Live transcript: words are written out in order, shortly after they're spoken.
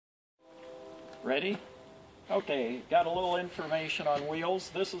Ready? Okay, got a little information on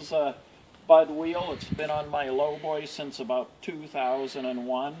wheels. This is a Bud wheel. It's been on my lowboy since about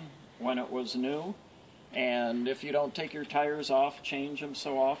 2001 when it was new. And if you don't take your tires off, change them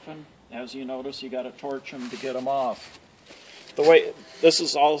so often, as you notice, you got to torch them to get them off. This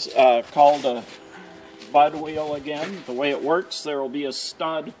is also called a Bud wheel again. The way it works, there will be a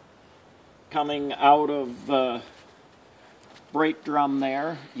stud coming out of the brake drum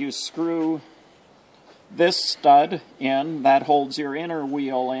there. You screw this stud in, that holds your inner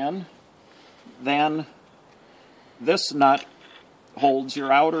wheel in. Then this nut holds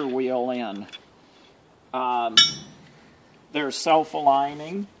your outer wheel in. They're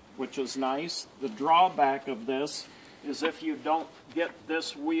self-aligning, which is nice. The drawback of this is if you don't get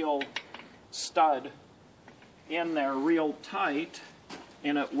this wheel stud in there real tight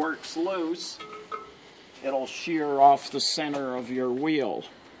and it works loose, it'll shear off the center of your wheel.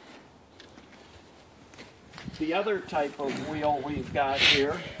 The other type of wheel we've got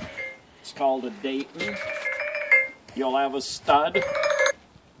here, it's called a Dayton. You'll have a stud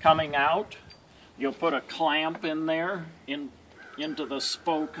coming out. You'll put a clamp in there into the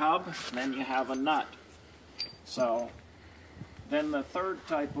spoke hub, and then you have a nut. So then the third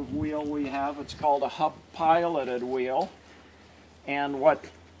type of wheel we have, it's called a hub piloted wheel. And what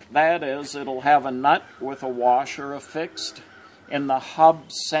that is, it'll have a nut with a washer affixed, and the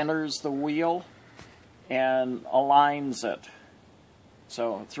hub centers the wheel and aligns it.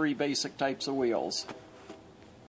 So 3 basic types of wheels.